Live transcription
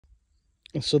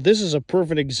So this is a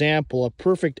perfect example, a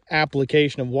perfect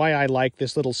application of why I like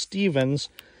this little Stevens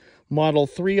Model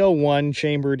 301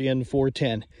 chambered in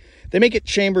 410. They make it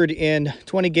chambered in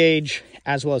 20 gauge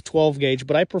as well as 12 gauge,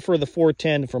 but I prefer the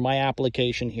 410 for my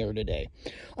application here today.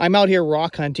 I'm out here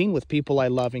rock hunting with people I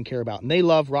love and care about, and they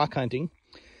love rock hunting.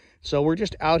 So we're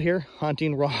just out here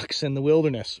hunting rocks in the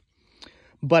wilderness.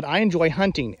 But I enjoy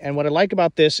hunting, and what I like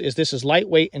about this is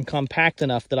lightweight and compact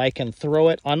enough that I can throw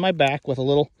it on my back with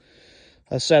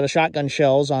a set of shotgun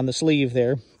shells on the sleeve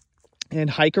there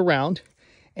and hike around.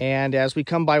 And as we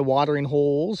come by watering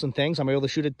holes and things, I'm able to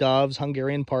shoot at doves,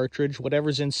 Hungarian partridge,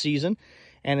 whatever's in season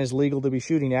and is legal to be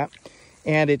shooting at.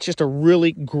 And it's just a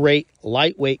really great,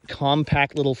 lightweight,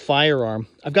 compact little firearm.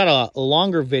 I've got a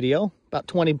longer video, about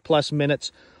 20 plus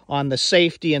minutes, on the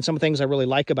safety and some things I really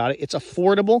like about it. It's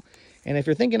affordable, and if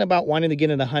you're thinking about wanting to get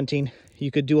into hunting,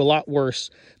 you could do a lot worse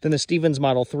than the Stevens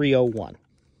Model 301.